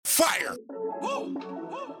Fire.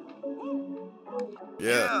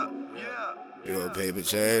 Yeah. Your paper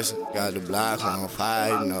chase, got the block on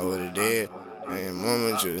fire, you know what it is. Ain't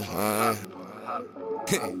moment you,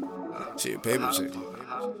 shit, paper chase.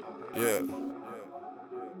 Yeah.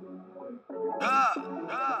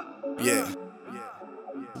 Yeah.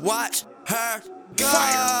 Watch her go.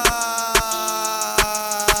 Fire.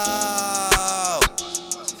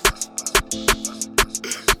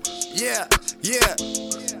 Yeah.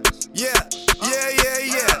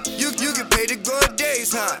 You get paid to go a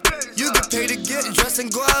days, huh? You get paid to get dressed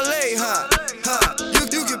and go out late, huh?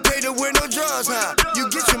 You get paid to wear no drawers, huh? You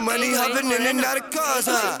get your money hopping in and out of cars,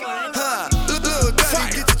 huh? Little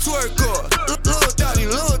daddy get your twerk on.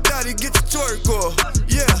 Little daddy get your twerk on.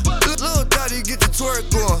 Yeah, little daddy get your twerk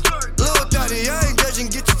on. Little daddy, I ain't judging,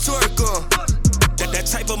 get your twerk on. That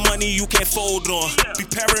type of money you can't fold on. Be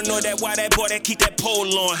paranoid that why that boy that keep that pole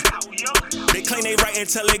on. They claim they right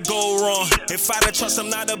until it go wrong. If I don't trust him,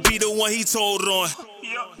 not to be the one he told on.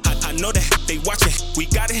 I know that they watching, we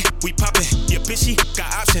got it, we poppin'. Your bitch, she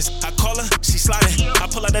got options. I call her, she sliding. I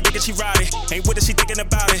pull out that dick and she riding. Ain't with it, she thinking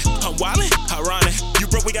about it. I'm wildin', ironic. You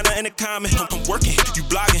broke, we got nothing in common. I'm working, you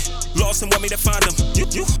blogging. Lost and want me to find them.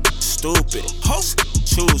 You stupid. Host,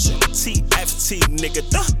 choosing. TFT, nigga,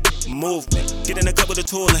 the movement. Get in the cup with the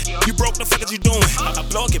tooling. You broke, the fuck is you doing? I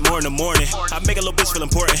blow, get more in the morning. I make a little bitch feel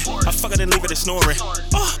important. I fuck her then leave it snoring.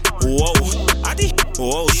 Oh, whoa. ID,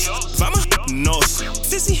 whoa. Vama, nose.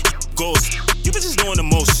 Fizzy, ghost. You bitches doing the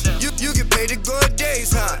most. You get paid to go a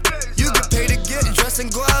days, huh? You get paid to get dressed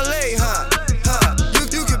and go out late, huh?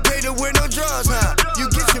 You get paid to wear no drawers, huh? You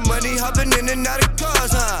get your money hopping in and out of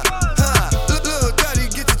cars, huh? Little daddy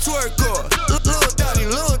get your twerk on.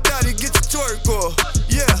 Little daddy get your twerk on.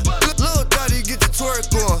 Yeah, little daddy get your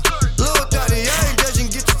twerk on. Little daddy, I ain't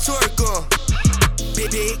judging, get your twerk on.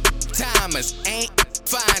 Big timers ain't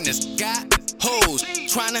finest, got hoes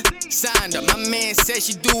tryna sign up. My man says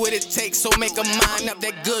she do what it takes, so make her mind up.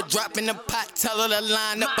 That good drop in the pot, tell her to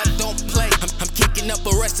line up. I don't play, I'm kicking up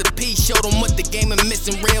a recipe. Show them what the game is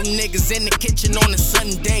missing. Real niggas in the kitchen on a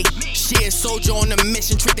Sunday. Shit, soldier on a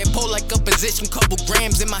mission. Treat that pole like a position. Couple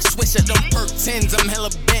grams in my swisher, them perk 10s. I'm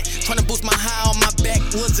hella bent, tryna boost my high on my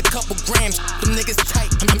backwoods. A couple grams, them niggas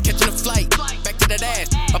tight. I'm catching a flight, back to that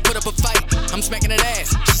ass. I put up a fight, I'm smacking that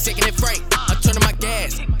ass. She's taking it right, I'm turning my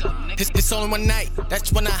gas. It's only one night,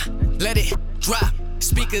 that's when I let it drop.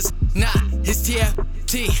 Speakers, nah, it's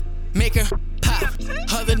TFT, make her pop.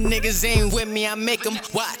 Other niggas ain't with me, I make them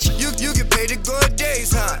watch. You get paid to go a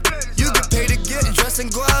days, huh? You get paid to get dressed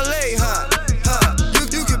and go out late, huh?